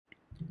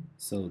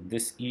So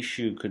this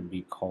issue could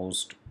be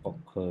caused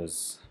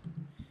because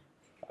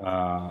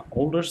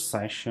older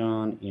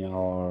session in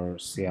our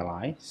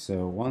CLI.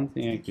 So one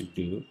thing I could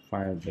do,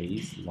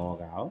 Firebase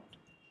log out,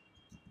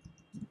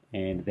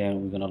 and then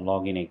we're gonna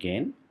log in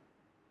again.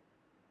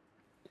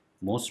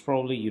 Most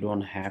probably you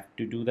don't have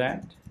to do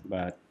that,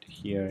 but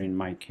here in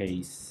my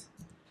case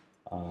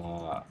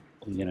we're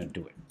gonna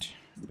do it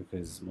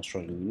because most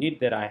probably we need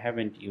that. I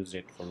haven't used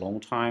it for a long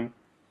time,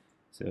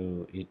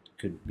 so it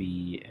could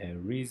be a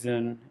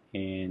reason.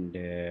 And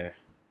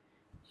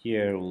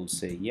here we'll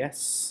say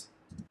yes.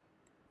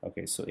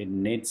 Okay, so it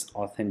needs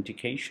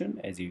authentication,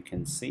 as you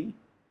can see.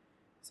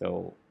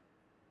 So,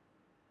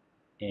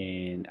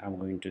 and I'm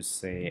going to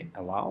say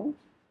allow,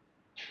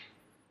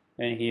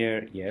 and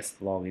here yes,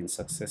 login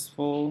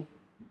successful.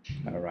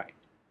 All right.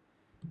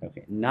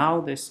 Okay,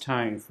 now this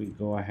time if we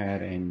go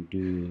ahead and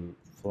do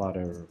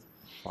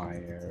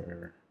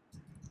Flutterfire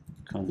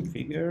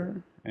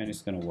configure, and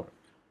it's going to work.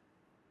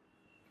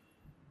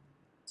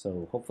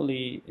 So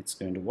hopefully it's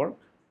going to work.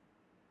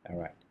 All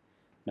right,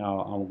 now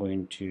I'm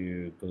going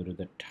to go to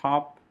the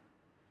top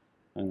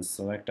and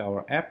select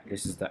our app.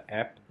 This is the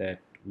app that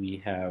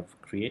we have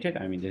created.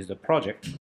 I mean, this is the project.